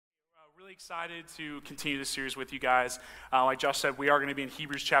really excited to continue this series with you guys. Like Josh said, we are going to be in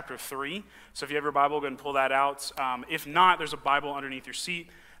Hebrews chapter 3. So if you have your Bible, go ahead and pull that out. If not, there's a Bible underneath your seat.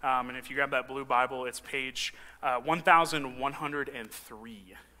 And if you grab that blue Bible, it's page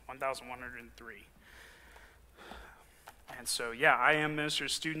 1103. 1103. And so, yeah, I am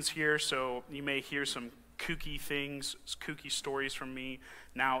minister's students here, so you may hear some kooky things, kooky stories from me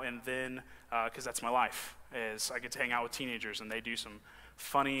now and then, because that's my life, is I get to hang out with teenagers, and they do some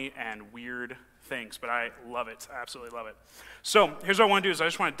funny and weird things, but I love it. I absolutely love it. So here's what I want to do is I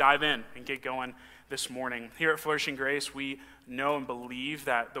just want to dive in and get going this morning. Here at Flourishing Grace, we know and believe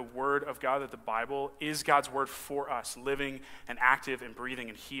that the Word of God, that the Bible is God's Word for us, living and active and breathing,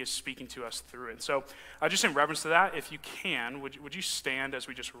 and He is speaking to us through it. And so just in reverence to that, if you can, would you stand as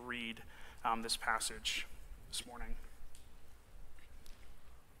we just read this passage this morning?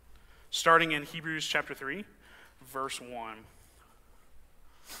 Starting in Hebrews chapter 3, verse 1.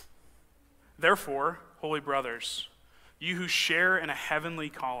 Therefore, holy brothers, you who share in a heavenly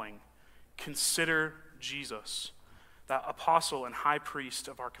calling, consider Jesus, that apostle and high priest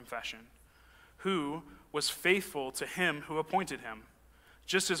of our confession, who was faithful to him who appointed him,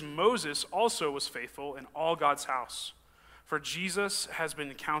 just as Moses also was faithful in all God's house. For Jesus has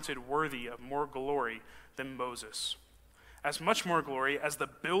been counted worthy of more glory than Moses, as much more glory as the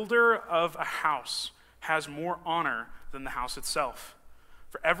builder of a house has more honor than the house itself.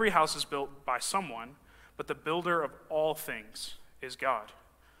 For every house is built by someone, but the builder of all things is God.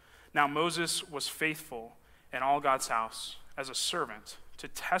 Now Moses was faithful in all God's house as a servant to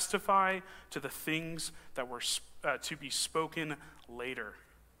testify to the things that were to be spoken later.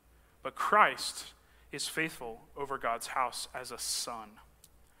 But Christ is faithful over God's house as a son.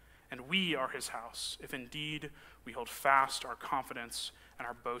 And we are his house, if indeed we hold fast our confidence and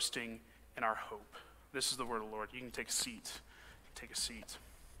our boasting in our hope. This is the word of the Lord. You can take a seat. Take a seat.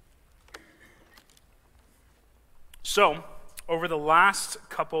 So, over the last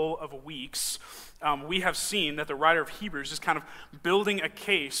couple of weeks, we have seen that the writer of Hebrews is kind of building a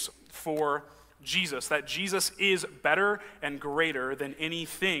case for Jesus, that Jesus is better and greater than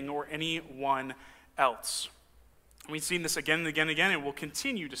anything or anyone else. We've seen this again and again and again, and we'll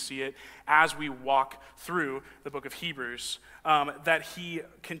continue to see it as we walk through the book of Hebrews, that he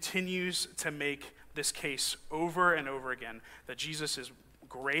continues to make this case over and over again, that Jesus is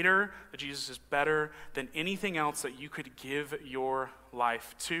greater, that Jesus is better than anything else that you could give your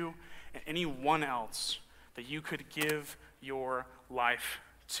life to, and anyone else that you could give your life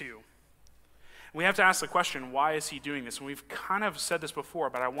to. We have to ask the question, why is he doing this? And we've kind of said this before,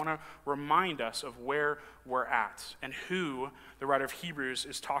 but I want to remind us of where we're at and who the writer of Hebrews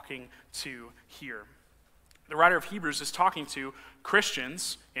is talking to here. The writer of Hebrews is talking to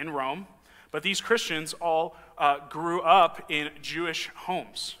Christians in Rome, but these Christians all grew up in Jewish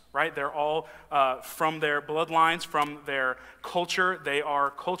homes, right? They're all from their bloodlines, from their culture. They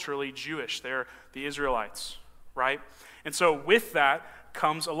are culturally Jewish. They're the Israelites, right? And so with that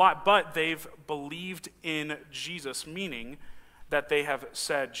comes a lot, but they've believed in Jesus, meaning that they have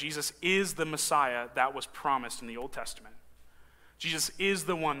said Jesus is the Messiah that was promised in the Old Testament. Jesus is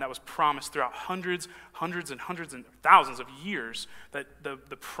the one that was promised throughout hundreds and thousands of years, that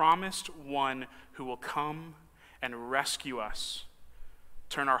the promised one who will come and rescue us,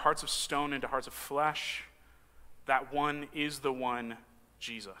 turn our hearts of stone into hearts of flesh. That one is the one,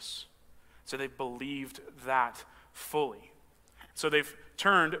 Jesus. So they've believed that fully. So they've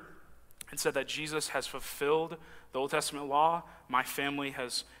turned and said that Jesus has fulfilled the Old Testament law. My family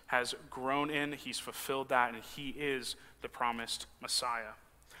has grown in. He's fulfilled that, and he is the promised Messiah.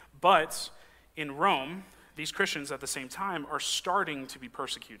 But in Rome, these Christians at the same time are starting to be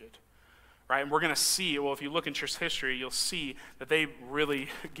persecuted, right? And we're going to see, well, if you look in church history, you'll see that they really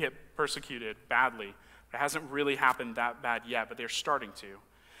get persecuted badly. It hasn't really happened that bad yet, but they're starting to.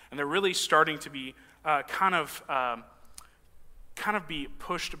 And they're really starting to be kind of be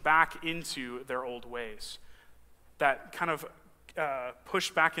pushed back into their old ways. That kind of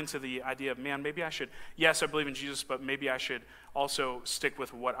pushed back into the idea of, man, maybe I should, yes, I believe in Jesus, but maybe I should also stick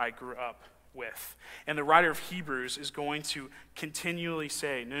with what I grew up with. And the writer of Hebrews is going to continually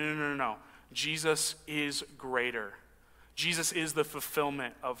say, no. Jesus is greater. Jesus is the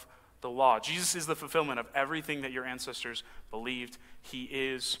fulfillment of the law. Jesus is the fulfillment of everything that your ancestors believed. He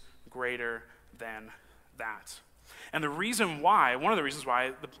is greater than that. And one of the reasons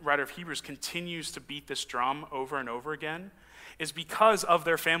why the writer of Hebrews continues to beat this drum over and over again is because of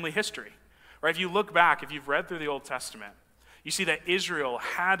their family history. Right? If you look back, if you've read through the Old Testament, you see that Israel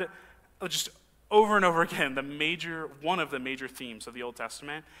had just over and over again, one of the major themes of the Old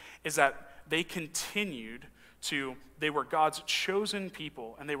Testament is that they continued they were God's chosen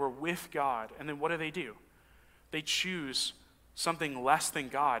people, and they were with God. And then what do? They choose something less than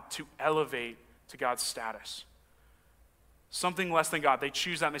God to elevate to God's status. Something less than God. They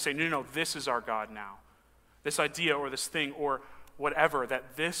choose that and they say, no, this is our God now. This idea or this thing or whatever,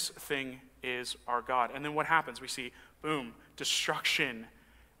 that this thing is our God. And then what happens? We see, boom, destruction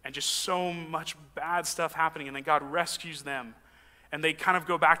and just so much bad stuff happening. And then God rescues them. And they kind of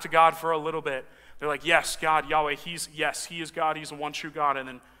go back to God for a little bit. They're like, yes, God, Yahweh, He is God. He's the one true God. And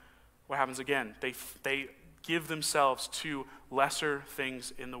then what happens again? They give themselves to lesser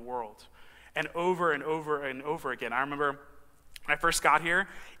things in the world. And over and over and over again. I remember when I first got here,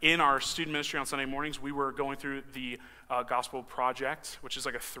 in our student ministry on Sunday mornings, we were going through the Gospel Project, which is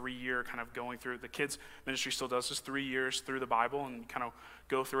like a 3-year kind of going through. The kids ministry still does this 3 years through the Bible and kind of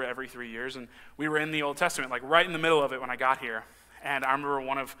go through it every 3 years. And we were in the Old Testament, like right in the middle of it when I got here. And I remember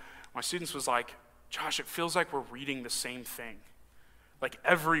one of my students was like, Josh, it feels like we're reading the same thing, like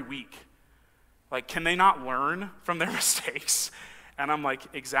every week. Like, can they not learn from their mistakes? And I'm like,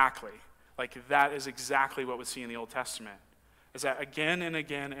 exactly. Like, that is exactly what we see in the Old Testament. Is that again and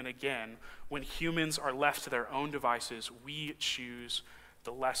again and again, when humans are left to their own devices, we choose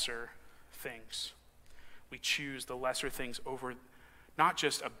the lesser things. We choose the lesser things over not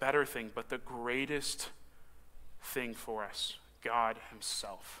just a better thing, but the greatest thing for us, God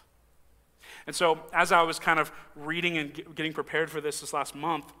Himself. And so as I was kind of reading and getting prepared for this last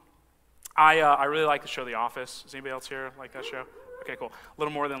month, I really like the show The Office. Does anybody else here like that show? Okay, cool. A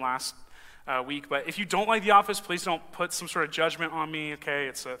little more than last week. But if you don't like The Office, please don't put some sort of judgment on me, okay?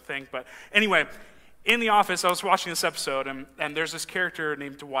 It's a thing. But anyway, in The Office, I was watching this episode, and there's this character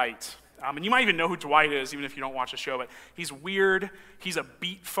named Dwight. And you might even know who Dwight is, even if you don't watch the show. But he's weird. He's a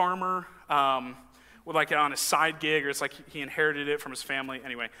beet farmer with like on a side gig, or it's like he inherited it from his family.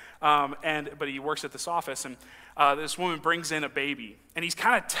 Anyway, but he works at this office, and this woman brings in a baby. And he's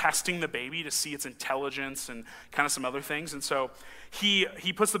kind of testing the baby to see its intelligence and kind of some other things. And so he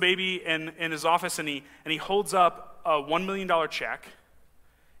puts the baby in his office, and he holds up a $1 million check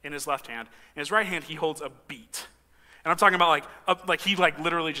in his left hand. In his right hand, he holds a beet. And I'm talking about like he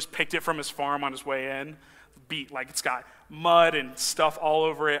literally just picked it from his farm on his way in. Beet, like it's got mud and stuff all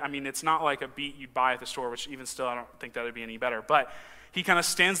over it. I mean, it's not like a beet you'd buy at the store, which even still I don't think that would be any better. But he kind of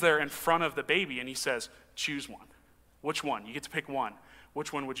stands there in front of the baby and he says, choose one. Which one? You get to pick one.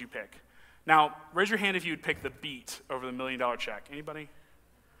 Which one would you pick? Now, raise your hand if you would pick the beet over the $1 million check. Anybody?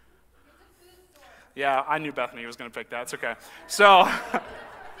 Yeah, I knew Bethany was going to pick that. It's okay. So,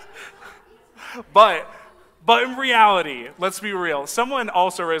 but in reality, let's be real. Someone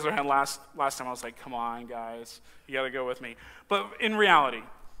also raised their hand last time. I was like, come on, guys. You got to go with me. But in reality,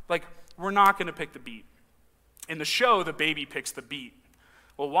 like, we're not going to pick the beet. In the show, the baby picks the beet.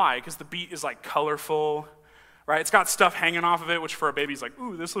 Well, why? Because the beet is, like, colorful, right? It's got stuff hanging off of it, which for a baby's like,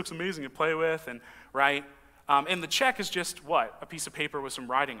 ooh, this looks amazing to play with, and right? And the check is just, what? A piece of paper with some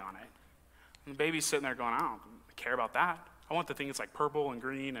writing on it. And the baby's sitting there going, I don't care about that. I want the thing that's, like, purple and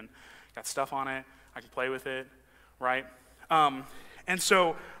green and got stuff on it. I can play with it, right? And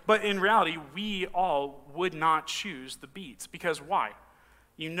so, but in reality, we all would not choose the beets. Because why?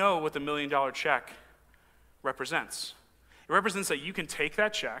 You know what the $1 million check represents. It represents that you can take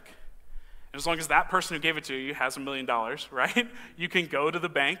that check, and as long as that person who gave it to you has $1 million, right? You can go to the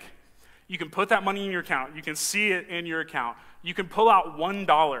bank. You can put that money in your account. You can see it in your account. You can pull out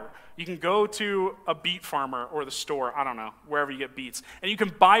 $1. You can go to a beet farmer or the store, I don't know, wherever you get beets, and you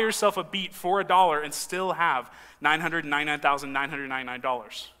can buy yourself a beet for $1 and still have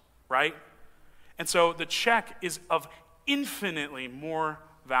 $999,999, right? And so the check is of infinitely more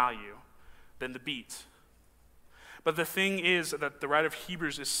value than the beet. But the thing is that the writer of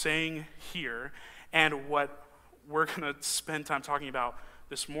Hebrews is saying here, and what we're going to spend time talking about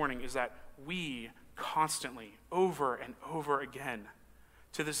this morning, is that we constantly, over and over again,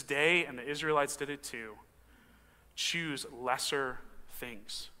 to this day, and the Israelites did it too, choose lesser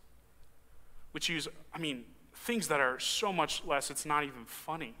things. We choose, things that are so much less, it's not even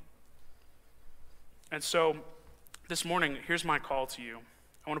funny. And so, this morning, here's my call to you.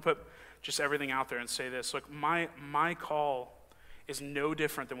 I want to put just everything out there and say this. Look, my call is no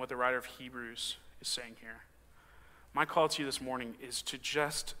different than what the writer of Hebrews is saying here. My call to you this morning is to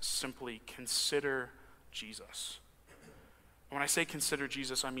just simply consider Jesus. And when I say consider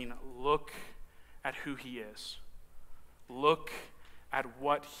Jesus, I mean look at who He is. Look at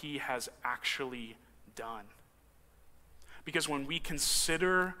what He has actually done. Because when we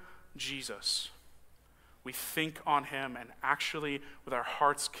consider Jesus, we think on Him and actually with our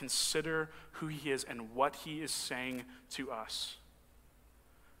hearts consider who He is and what He is saying to us.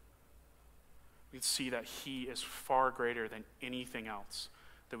 we can see that he is far greater than anything else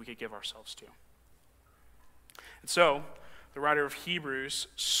that we could give ourselves to. And so, the writer of Hebrews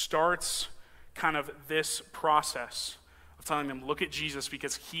starts kind of this process of telling them, look at Jesus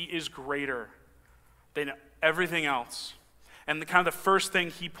because he is greater than everything else. And the first thing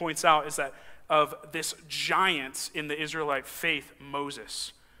he points out is that of this giant in the Israelite faith,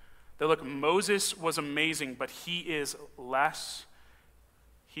 Moses. That look, Moses was amazing, but he is less.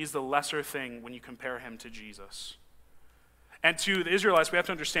 He's the lesser thing when you compare him to Jesus. And to the Israelites, we have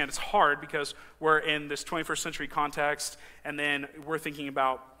to understand it's hard because we're in this 21st century context, and then we're thinking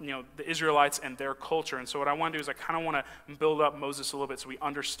about the Israelites and their culture. And so what I want to do is I kind of want to build up Moses a little bit so we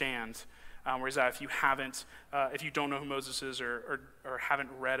understand where he's at. If you don't know who Moses is or haven't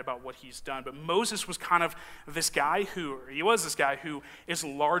read about what he's done. But Moses was kind of this guy who is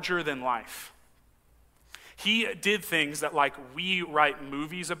larger than life. He did things that like we write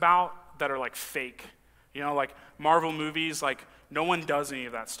movies about that are like fake. Like Marvel movies, like no one does any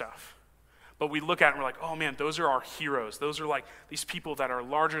of that stuff. But we look at it and we're like, oh man, those are our heroes. Those are like these people that are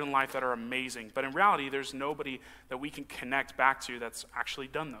larger than life, that are amazing. But in reality, there's nobody that we can connect back to that's actually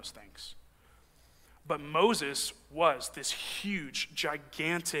done those things. But Moses was this huge,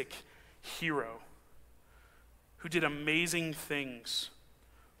 gigantic hero who did amazing things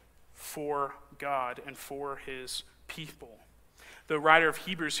for God and for his people. The writer of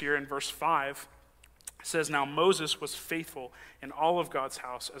Hebrews here in verse 5 says, now Moses was faithful in all of God's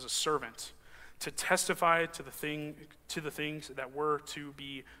house as a servant to testify to the things that were to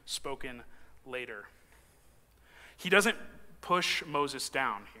be spoken later. He doesn't push Moses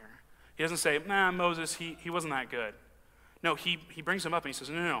down here. He doesn't say, Moses, he wasn't that good. No, he brings him up and he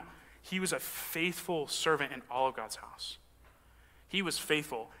says, no. He was a faithful servant in all of God's house. He was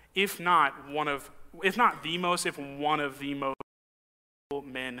faithful, if one of the most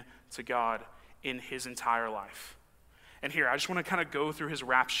men to God in his entire life. And here, I just want to kind of go through his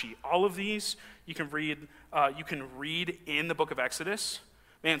rap sheet. All of these you can read in the book of Exodus.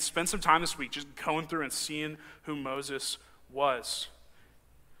 Man, spend some time this week just going through and seeing who Moses was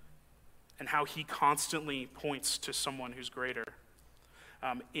and how he constantly points to someone who's greater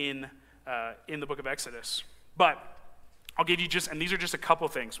in the book of Exodus. But I'll give you and these are just a couple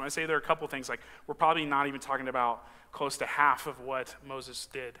things. When I say there are a couple things, like we're probably not even talking about close to half of what Moses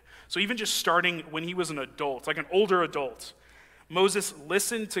did. So even just starting when he was an adult, like an older adult, Moses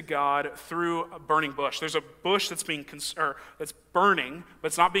listened to God through a burning bush. There's a bush that's that's burning, but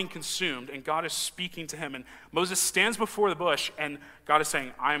it's not being consumed, and God is speaking to him. And Moses stands before the bush, and God is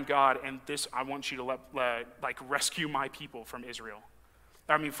saying, I am God, and I want you to rescue my people from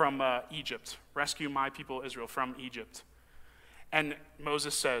from Egypt. Rescue my people Israel from Egypt. And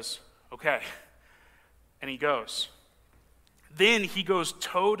Moses says, okay. And he goes. Then he goes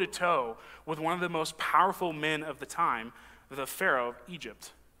toe-to-toe with one of the most powerful men of the time, the Pharaoh of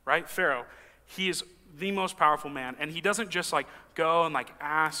Egypt, right? Pharaoh, he is the most powerful man, and he doesn't just go and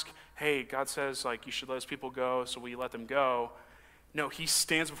ask, hey, God says you should let his people go, so will you let them go? No, he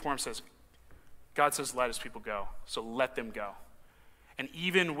stands before him and says, God says let his people go, so let them go. And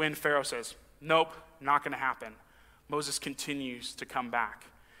even when Pharaoh says, nope, not going to happen, Moses continues to come back.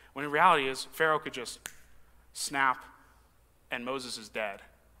 When in reality is, Pharaoh could just snap and Moses is dead,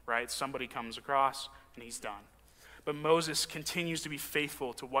 right? Somebody comes across and he's done. But Moses continues to be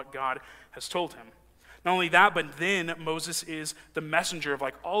faithful to what God has told him. Not only that, but then Moses is the messenger of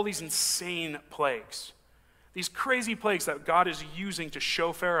all these insane plagues. These crazy plagues that God is using to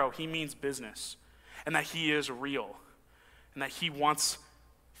show Pharaoh he means business and that he is real and that he wants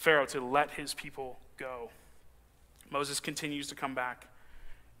Pharaoh to let his people go. Moses continues to come back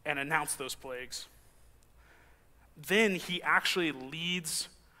and announce those plagues. Then he actually leads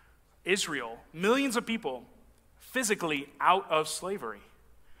Israel, millions of people, physically out of slavery,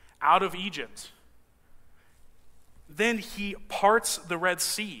 out of Egypt. Then he parts the Red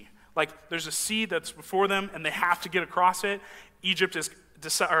Sea. There's a sea that's before them, and they have to get across it.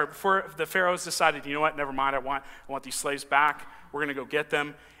 Before the Pharaohs decided, you know what, never mind, I want these slaves back. We're going to go get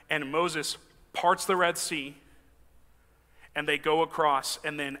them. And Moses parts the Red Sea, and they go across,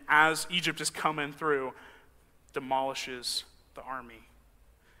 and then as Egypt is coming through, demolishes the army,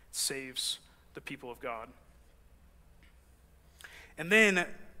 saves the people of God. And then,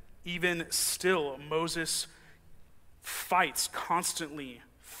 even still, Moses fights constantly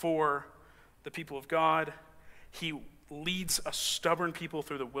for the people of God. He leads a stubborn people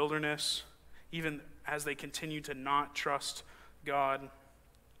through the wilderness, even as they continue to not trust God,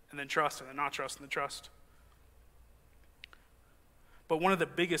 and then trust, and then not trust, and then trust. But one of the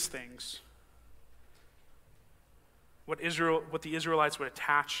biggest things, what the Israelites would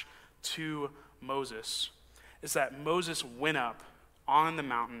attach to Moses is that Moses went up on the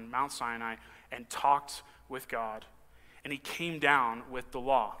mountain, Mount Sinai, and talked with God. And he came down with the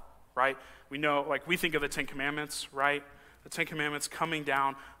law, right? We know, like, we think of the Ten Commandments, right? The Ten Commandments coming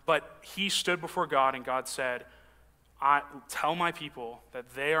down, but he stood before God and God said, tell my people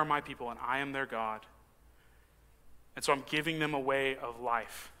that they are my people and I am their God. And so I'm giving them a way of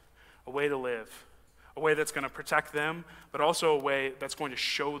life, a way to live, a way that's going to protect them, but also a way that's going to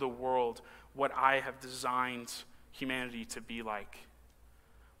show the world what I have designed humanity to be like,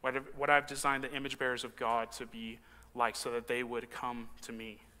 what I've designed the image bearers of God to be like, so that they would come to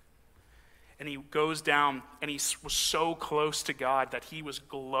me. And he goes down, and he was so close to God that he was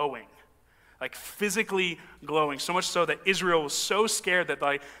glowing, like physically glowing, so much so that Israel was so scared that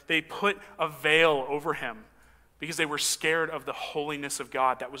they put a veil over him because they were scared of the holiness of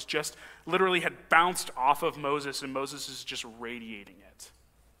God that was just literally had bounced off of Moses, and Moses is just radiating it.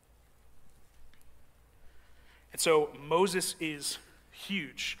 And so Moses is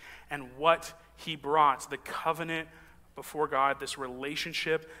huge, and what he brought, the covenant before God, this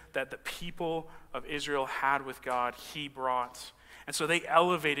relationship that the people of Israel had with God, he brought. And so they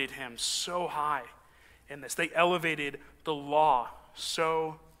elevated him so high in this. They elevated the law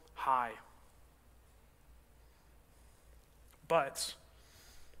so high. But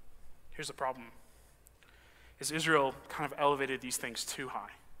here's the problem, is Israel kind of elevated these things too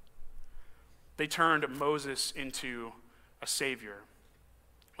high. They turned Moses into a savior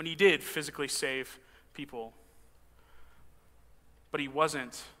when he did physically save people. But he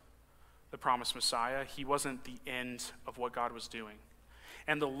wasn't the promised Messiah. He wasn't the end of what God was doing.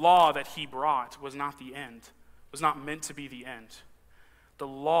 And the law that he brought was not the end, was not meant to be the end. The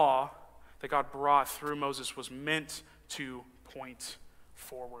law that God brought through Moses was meant to point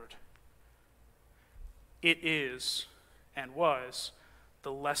forward. It is and was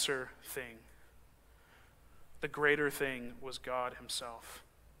the lesser thing. The greater thing was God himself.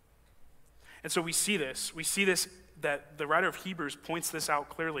 And so we see this that the writer of Hebrews points this out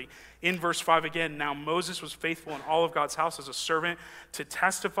clearly. In verse 5 again, now Moses was faithful in all of God's house as a servant to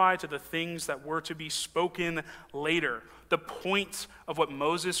testify to the things that were to be spoken later. The point of what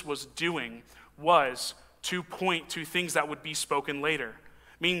Moses was doing was to point to things that would be spoken later.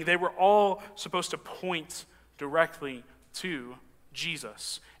 Meaning they were all supposed to point directly to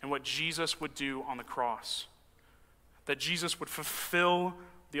Jesus and what Jesus would do on the cross. That Jesus would fulfill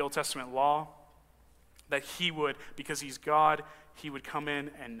the Old Testament law, that he would, because he's God, he would come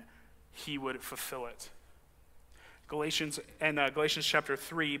in and he would fulfill it. Galatians chapter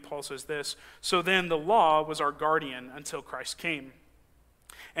 3, Paul says this, so then the law was our guardian until Christ came,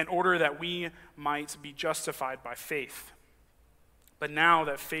 in order that we might be justified by faith. But now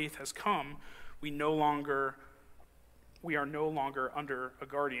that faith has come, we are no longer under a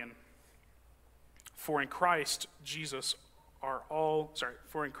guardian. For in Christ Jesus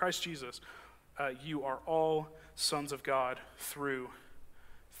you are all sons of God through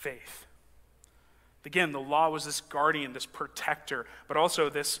faith. Again, the law was this guardian, this protector, but also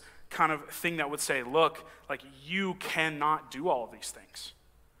this kind of thing that would say, look, like, you cannot do all of these things.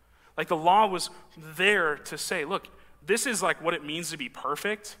 Like, the law was there to say, look, this is like what it means to be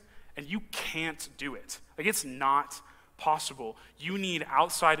perfect, and you can't do it. Like, it's not possible. You need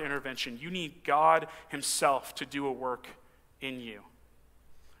outside intervention. You need God himself to do a work in you.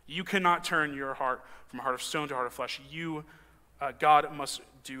 You cannot turn your heart from a heart of stone to a heart of flesh. God must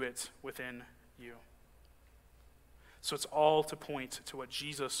do it within you. So it's all to point to what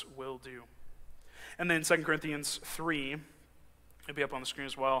Jesus will do. And then 2 Corinthians 3, it'll be up on the screen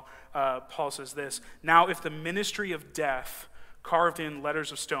as well, Paul says this, now if the ministry of death carved in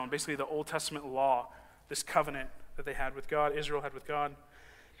letters of stone, basically the Old Testament law, this covenant that they had with God, Israel had with God,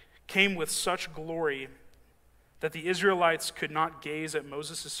 came with such glory that the Israelites could not gaze at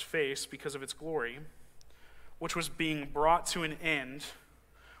Moses' face because of its glory, which was being brought to an end,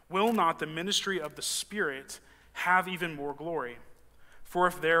 will not the ministry of the Spirit have even more glory? For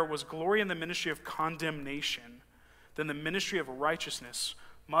if there was glory in the ministry of condemnation, then the ministry of righteousness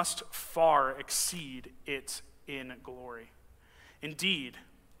must far exceed it in glory. Indeed,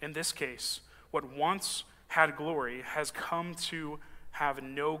 in this case, what once had glory has come to have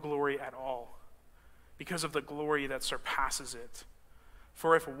no glory at all, because of the glory that surpasses it.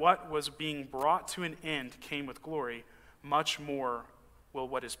 For if what was being brought to an end came with glory, much more will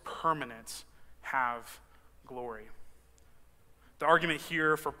what is permanent have glory. The argument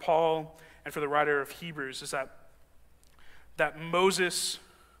here for Paul and for the writer of Hebrews is that Moses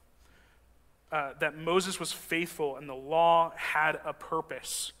was faithful and the law had a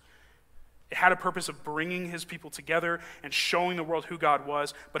purpose. It had a purpose of bringing his people together and showing the world who God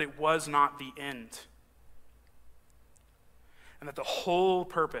was, but it was not the end. And that the whole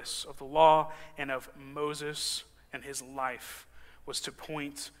purpose of the law and of Moses and his life was to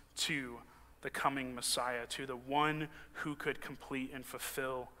point to the coming Messiah, to the one who could complete and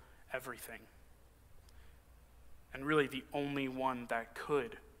fulfill everything. And really the only one that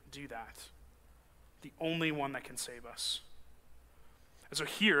could do that. The only one that can save us. And so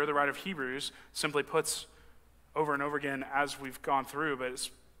here, the writer of Hebrews simply puts over and over again as we've gone through, but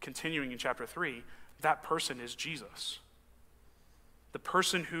it's continuing in chapter 3, that person is Jesus. The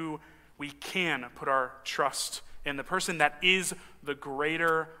person who we can put our trust in, the person that is the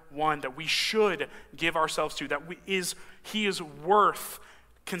greater one, that we should give ourselves to, he is worth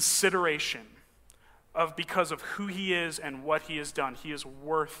consideration of because of who he is and what he has done. He is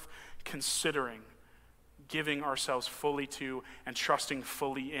worth considering, giving ourselves fully to and trusting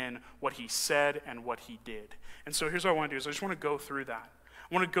fully in what he said and what he did. And so here's what I want to do is I just want to go through that.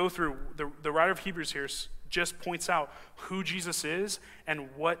 I want to go through, the writer of Hebrews here just points out who Jesus is and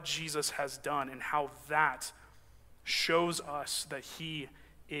what Jesus has done and how that shows us that he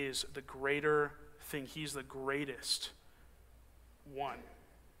is the greater thing. He's the greatest one.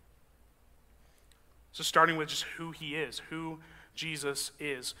 So starting with just who he is, who Jesus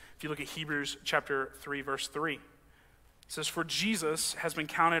is. If you look at Hebrews chapter 3, verse 3, it says, "For Jesus has been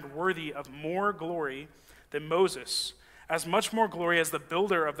counted worthy of more glory than Moses, as much more glory as the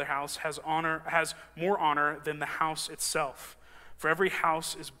builder of the house has more honor than the house itself. For every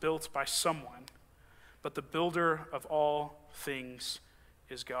house is built by someone, but the builder of all things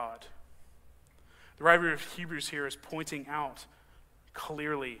is God." The writer of Hebrews here is pointing out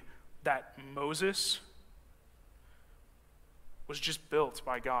clearly that Moses was just built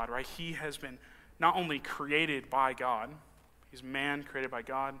by God, right? He has been not only created by God, he's man created by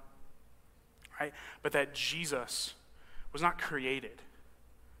God, right? But that Jesus was not created.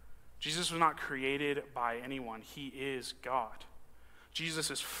 Jesus was not created by anyone. He is God. Jesus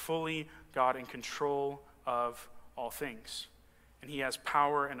is fully God in control of all things. And he has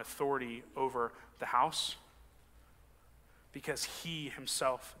power and authority over the house because he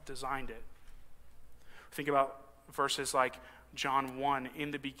himself designed it. Think about verses like John 1,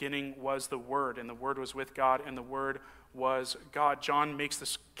 "In the beginning was the Word, and the Word was with God, and the Word was God." John makes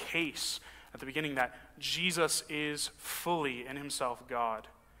this case at the beginning that Jesus is fully in himself God.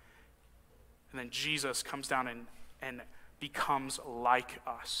 And then Jesus comes down and becomes like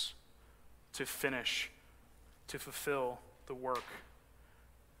us to fulfill the work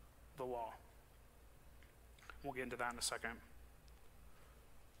of the law. We'll get into that in a second.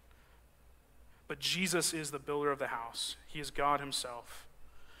 But Jesus is the builder of the house. He is God himself.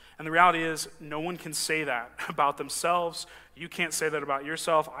 And the reality is, no one can say that about themselves. You can't say that about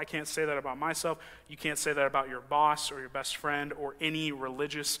yourself. I can't say that about myself. You can't say that about your boss or your best friend or any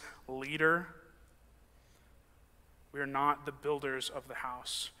religious leader. We are not the builders of the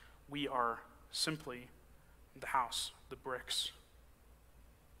house. We are simply the house, the bricks.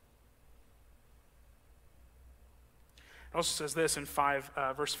 It also says this in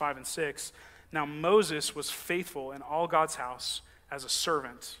verse 5 and 6. "Now Moses was faithful in all God's house as a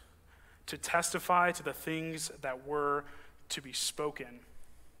servant to testify to the things that were to be spoken.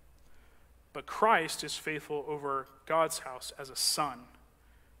 But Christ is faithful over God's house as a son.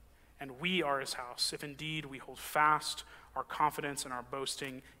 And we are his house, if indeed we hold fast our confidence and our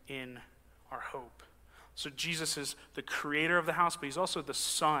boasting in our hope." So Jesus is the creator of the house, but he's also the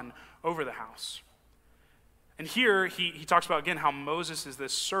son over the house. And here he talks about, again, how Moses is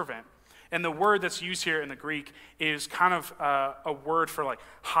this servant. And the word that's used here in the Greek is kind of a word for like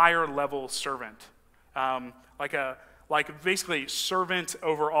higher level servant. Like basically servant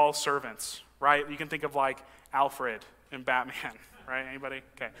over all servants, right? You can think of like Alfred in Batman, right? Anybody?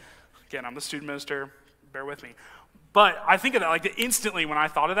 Okay. Again, I'm the student minister. Bear with me. But I think of that, like instantly when I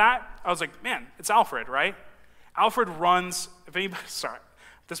thought of that, I was like, man, it's Alfred, right? Alfred runs, if anybody, sorry,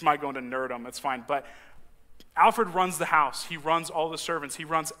 this might go into nerdom, it's fine, but Alfred runs the house. He runs all the servants. He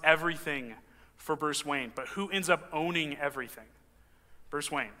runs everything for Bruce Wayne. But who ends up owning everything? Bruce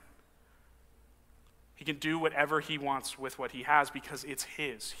Wayne. He can do whatever he wants with what he has because it's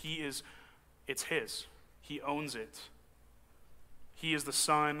his. It's his. He owns it. He is the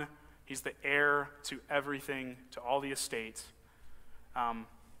son. He's the heir to everything, to all the estate. And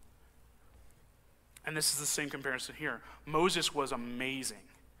this is the same comparison here. Moses was amazing.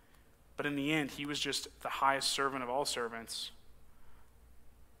 But in the end, he was just the highest servant of all servants.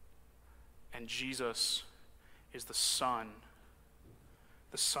 And Jesus is the Son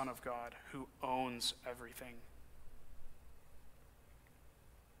of God, who owns everything.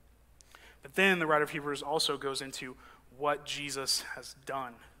 But then the writer of Hebrews also goes into what Jesus has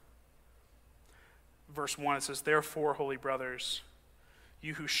done. Verse 1, it says, "Therefore, holy brothers,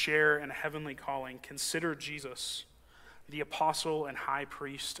 you who share in a heavenly calling, consider Jesus, the apostle and high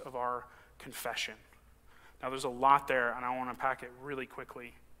priest of our confession." Now, there's a lot there, and I want to unpack it really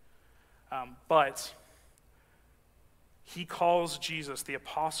quickly. But he calls Jesus the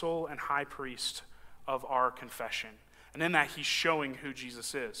apostle and high priest of our confession. And in that, he's showing who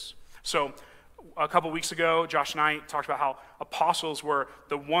Jesus is. So a couple weeks ago, Josh and I talked about how apostles were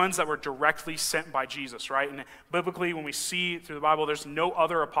the ones that were directly sent by Jesus, right? And biblically, when we see through the Bible, there's no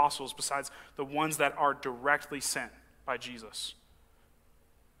other apostles besides the ones that are directly sent by Jesus.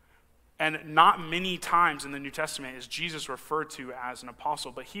 And not many times in the New Testament is Jesus referred to as an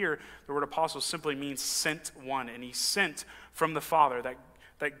apostle. But here, the word apostle simply means sent one. And he's sent from the Father.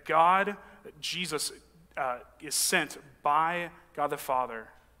 That God, Jesus, is sent by God the Father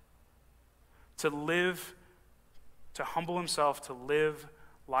to live, to humble himself, to live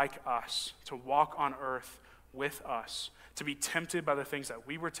like us, to walk on earth with us, to be tempted by the things that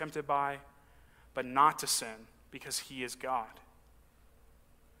we were tempted by, but not to sin because he is God.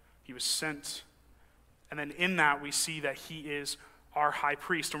 He was sent. And then in that, we see that he is our high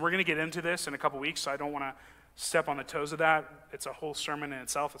priest. And we're going to get into this in a couple weeks, so I don't want to step on the toes of that. It's a whole sermon in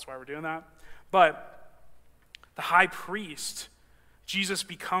itself. That's why we're doing that. But the high priest, Jesus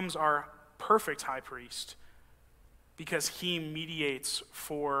becomes our perfect high priest because he mediates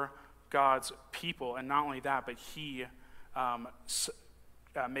for God's people. And not only that, but he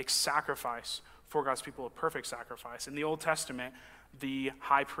makes sacrifice for God's people, a perfect sacrifice. In the Old Testament, the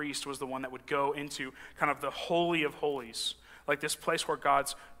high priest was the one that would go into kind of the Holy of Holies, like this place where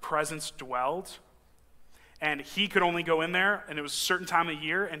God's presence dwelled. And he could only go in there, and it was a certain time of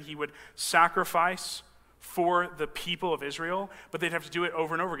year, and he would sacrifice for the people of Israel, but they'd have to do it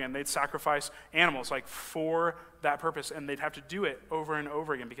over and over again. They'd sacrifice animals like for that purpose, and they'd have to do it over and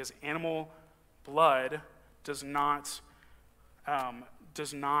over again because animal blood does not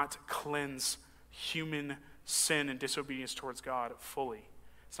cleanse human sin and disobedience towards God fully.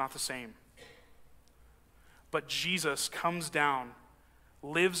 It's not the same. But Jesus comes down,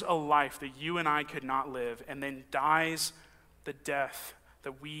 lives a life that you and I could not live, and then dies the death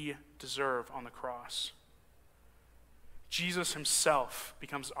that we deserve on the cross. Jesus himself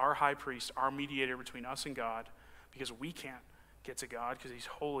becomes our high priest, our mediator between us and God, because we can't get to God because he's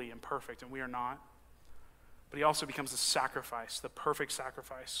holy and perfect and we are not. But he also becomes the sacrifice, the perfect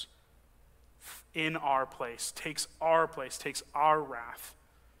sacrifice in our place, takes our wrath.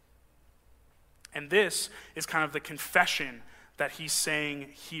 And this is kind of the confession that he's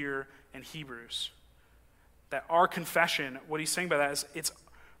saying here in Hebrews. That our confession, what he's saying by that is it's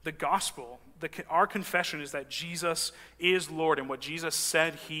the gospel. Our confession is that Jesus is Lord, and what Jesus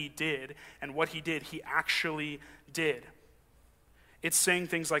said he did, and what he did, he actually did. It's saying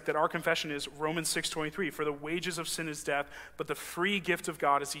things like that our confession is Romans 6:23, for the wages of sin is death, but the free gift of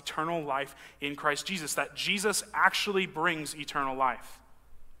God is eternal life in Christ Jesus. That Jesus actually brings eternal life.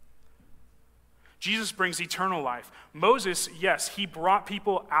 Jesus brings eternal life. Moses, yes, he brought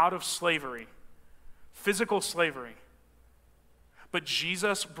people out of slavery, physical slavery. But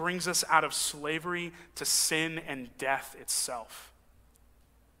Jesus brings us out of slavery to sin and death itself.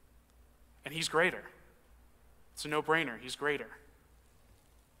 And he's greater. It's a no-brainer. He's greater.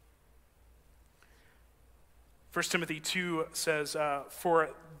 1 Timothy 2 says, for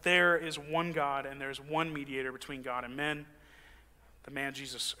there is one God and there is one mediator between God and men, the man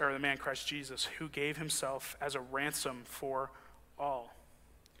Christ Jesus, who gave himself as a ransom for all,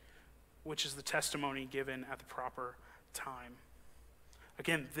 which is the testimony given at the proper time.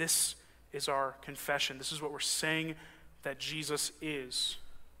 Again, this is our confession. This is what we're saying that Jesus is.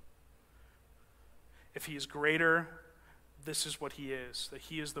 If he is greater, this is what he is, that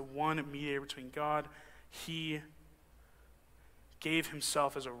he is the one mediator between God. He gave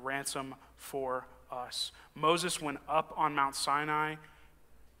himself as a ransom for us. Moses went up on Mount Sinai,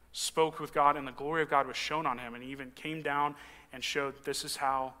 spoke with God, and the glory of God was shown on him, and he even came down and showed this is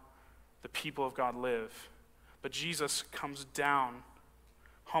how the people of God live. But Jesus comes down,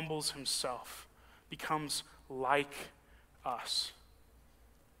 humbles himself, becomes like us,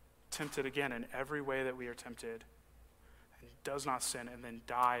 tempted again in every way that we are tempted, and does not sin, and then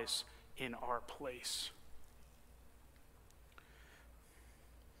dies in our place.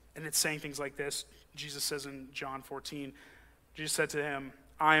 And it's saying things like this. Jesus says in John 14, Jesus said to him,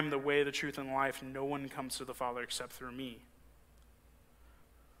 I am the way, the truth, and the life. No one comes to the Father except through me.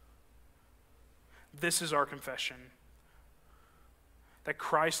 This is our confession, that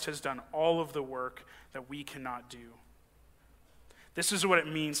Christ has done all of the work that we cannot do. This is what it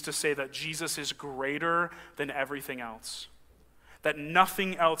means to say that Jesus is greater than everything else. That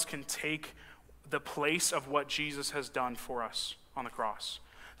nothing else can take the place of what Jesus has done for us on the cross.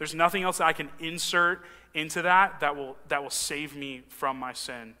 There's nothing else that I can insert into that will save me from my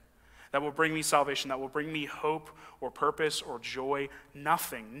sin, that will bring me salvation, that will bring me hope or purpose or joy.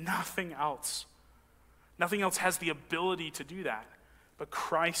 Nothing else. Nothing else has the ability to do that, but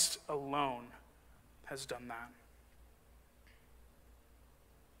Christ alone has done that.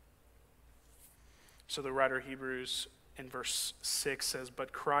 So the writer of Hebrews in verse 6 says,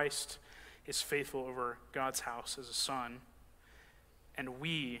 "But Christ is faithful over God's house as a son, and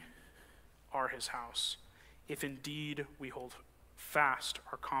we are his house, if indeed we hold fast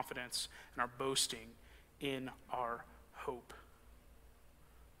our confidence and our boasting in our hope."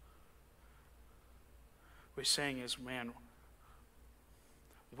 What he's saying is, man,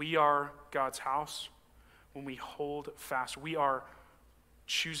 we are God's house when we hold fast. We are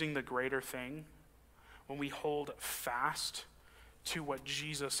choosing the greater thing when we hold fast to what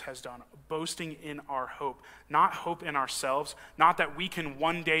Jesus has done, boasting in our hope, not hope in ourselves, not that we can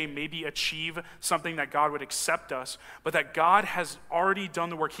one day maybe achieve something that God would accept us, but that God has already done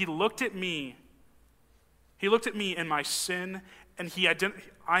the work. He looked at me in my sin, and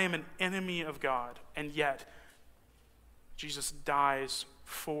I am an enemy of God, and yet Jesus dies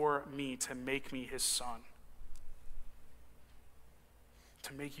for me to make me his son,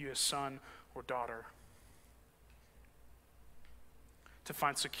 to make you his son or daughter, to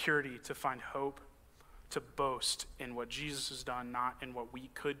find security, to find hope, to boast in what Jesus has done, not in what we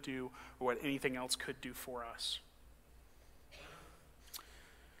could do or what anything else could do for us.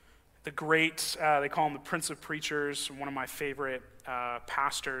 The great, they call him the Prince of Preachers, one of my favorite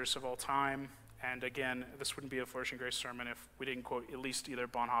pastors of all time. And again, this wouldn't be a Flourishing Grace sermon if we didn't quote at least either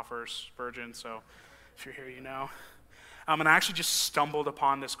Bonhoeffer or Spurgeon, so if you're here, you know. And I actually just stumbled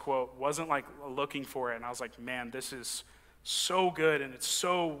upon this quote, wasn't like looking for it, and I was like, man, this is so good, and it's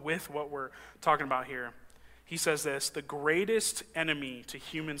so with what we're talking about here. He says this: "The greatest enemy to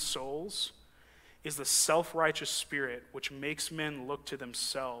human souls is the self-righteous spirit which makes men look to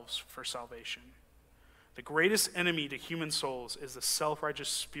themselves for salvation." The greatest enemy to human souls is the self-righteous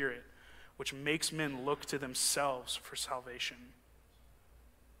spirit which makes men look to themselves for salvation.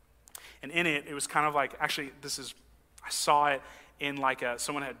 And in it was kind of like, actually, I saw it in like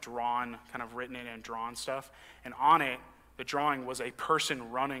someone had drawn, kind of written it and drawn stuff, and on it, the drawing was a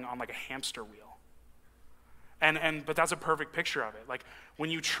person running on like a hamster wheel. But that's a perfect picture of it. Like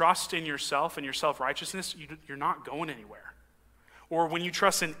when you trust in yourself and your self-righteousness, you're not going anywhere. Or when you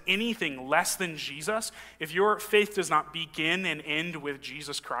trust in anything less than Jesus, if your faith does not begin and end with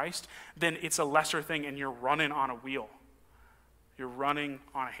Jesus Christ, then it's a lesser thing and you're running on a wheel. You're running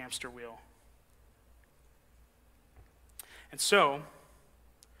on a hamster wheel. And so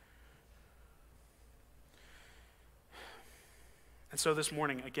this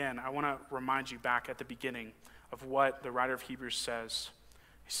morning, again, I want to remind you back at the beginning of what the writer of Hebrews says.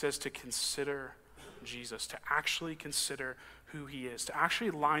 He says to consider Jesus, to actually consider who he is, to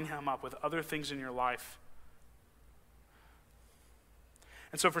actually line him up with other things in your life.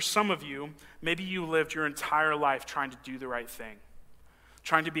 And so for some of you, maybe you lived your entire life trying to do the right thing,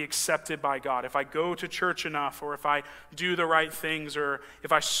 trying to be accepted by God. If I go to church enough, or if I do the right things, or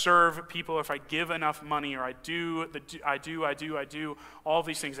if I serve people, or if I give enough money, or I do all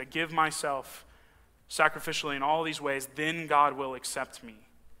these things, I give myself sacrificially in all these ways, then God will accept me.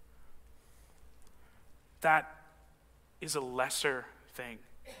 That is a lesser thing.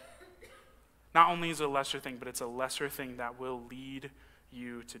 Not only is it a lesser thing, but it's a lesser thing that will lead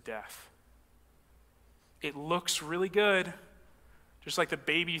you to death. It looks really good. Just like the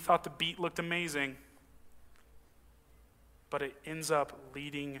baby thought the beat looked amazing, but it ends up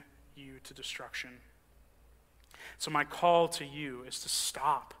leading you to destruction. So my call to you is to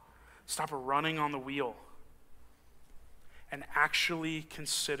stop running on the wheel and actually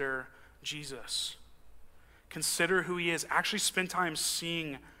consider Jesus. Consider who he is. Actually spend time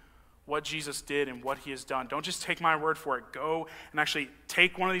seeing what Jesus did and what he has done. Don't just take my word for it. Go and actually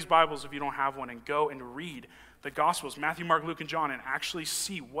take one of these Bibles if you don't have one and go and read the Gospels, Matthew, Mark, Luke, and John, and actually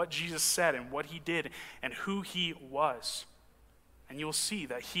see what Jesus said and what he did and who he was. And you'll see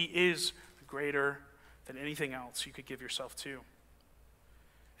that he is greater than anything else you could give yourself to.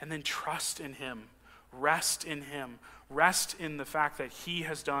 And then trust in him. Rest in him. Rest in the fact that he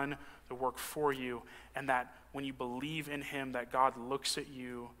has done the work for you, and that when you believe in him, that God looks at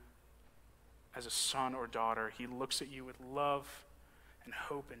you as a son or daughter. He looks at you with love and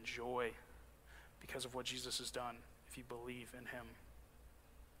hope and joy because of what Jesus has done if you believe in him.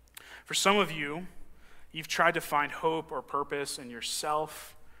 For some of you, You've tried to find hope or purpose in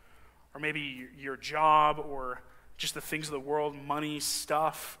yourself, or maybe your job, or just the things of the world, money,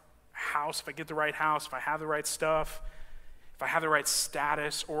 stuff, house, if I get the right house, if I have the right stuff, if I have the right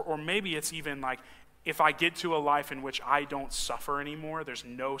status, or maybe it's even like, if I get to a life in which I don't suffer anymore, there's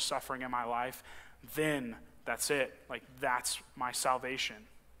no suffering in my life, then that's it. Like, that's my salvation.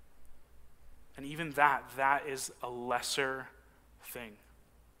 And even that is a lesser thing.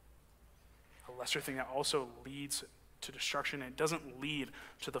 A lesser thing that also leads to destruction. It doesn't lead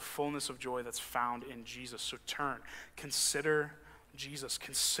to the fullness of joy that's found in Jesus. So turn, consider Jesus.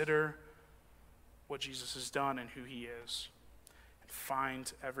 Consider what Jesus has done and who he is. And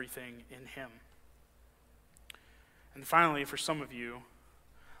find everything in him. And finally, for some of you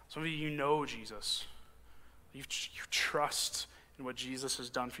know Jesus. You trust in what Jesus has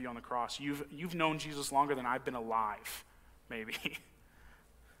done for you on the cross. You've known Jesus longer than I've been alive, maybe.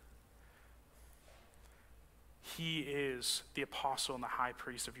 He is the apostle and the high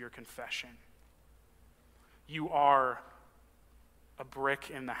priest of your confession. You are a brick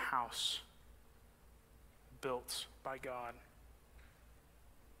in the house built by God.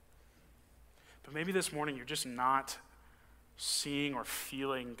 But maybe this morning you're just not seeing or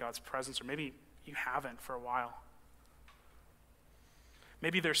feeling God's presence, or maybe you haven't for a while.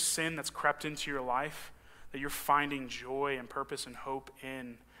 Maybe there's sin that's crept into your life that you're finding joy and purpose and hope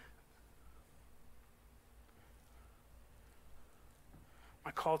in. My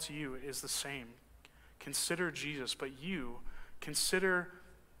call to you is the same. Consider Jesus, but you consider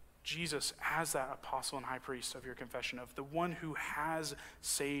Jesus as that apostle and high priest of your confession, of the one who has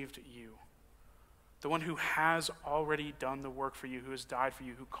saved you, the one who has already done the work for you, who has died for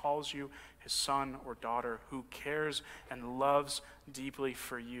you, who calls you his son or daughter, who cares and loves deeply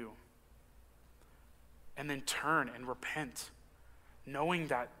for you. And then turn and repent, knowing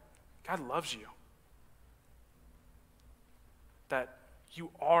that God loves you, that you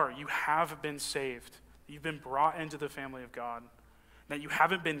have been saved, you've been brought into the family of God, that you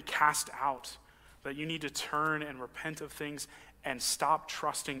haven't been cast out, that you need to turn and repent of things and stop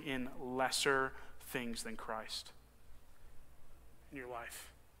trusting in lesser things than Christ in your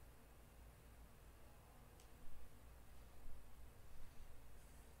life.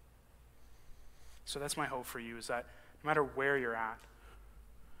 So that's my hope for you, is that no matter where you're at,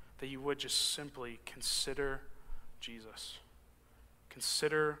 that you would just simply consider Jesus.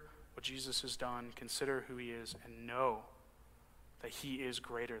 Consider what Jesus has done, consider who he is, and know that he is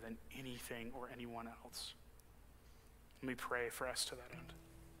greater than anything or anyone else. Let me pray for us to that end.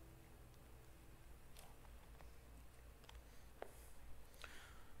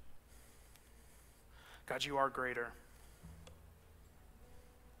 God, you are greater.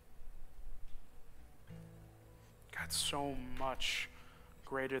 God, so much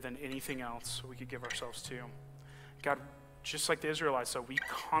greater than anything else we could give ourselves to. God, just like the Israelites, so we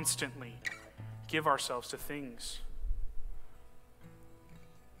constantly give ourselves to things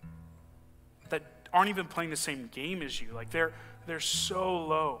that aren't even playing the same game as you. Like they're so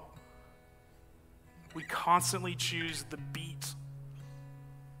low. We constantly choose the beat.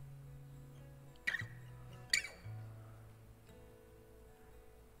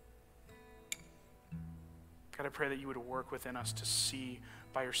 God, I pray that you would work within us to see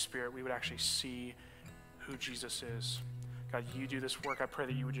by your Spirit, we would actually see who Jesus is. God, you do this work. I pray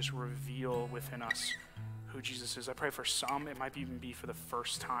that you would just reveal within us who Jesus is. I pray for some, it might even be for the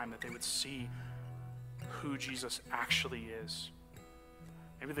first time, that they would see who Jesus actually is.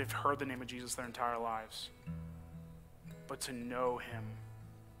 Maybe they've heard the name of Jesus their entire lives, but to know him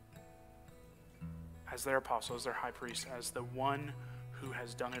as their apostle, as their high priest, as the one who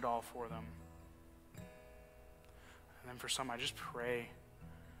has done it all for them. And then for some, I just pray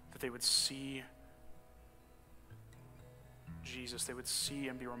that they would see Jesus. They would see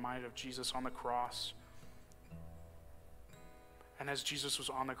and be reminded of Jesus on the cross. And as Jesus was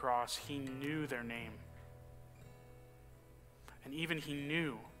on the cross, he knew their name. And even he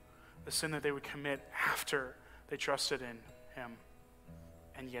knew the sin that they would commit after they trusted in him.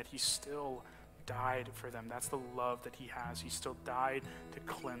 And yet he still died for them. That's the love that he has. He still died to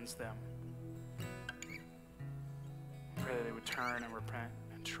cleanse them. I pray that they would turn and repent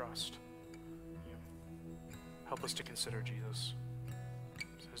and trust you. Help us to consider Jesus.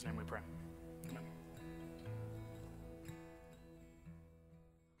 In his name we pray.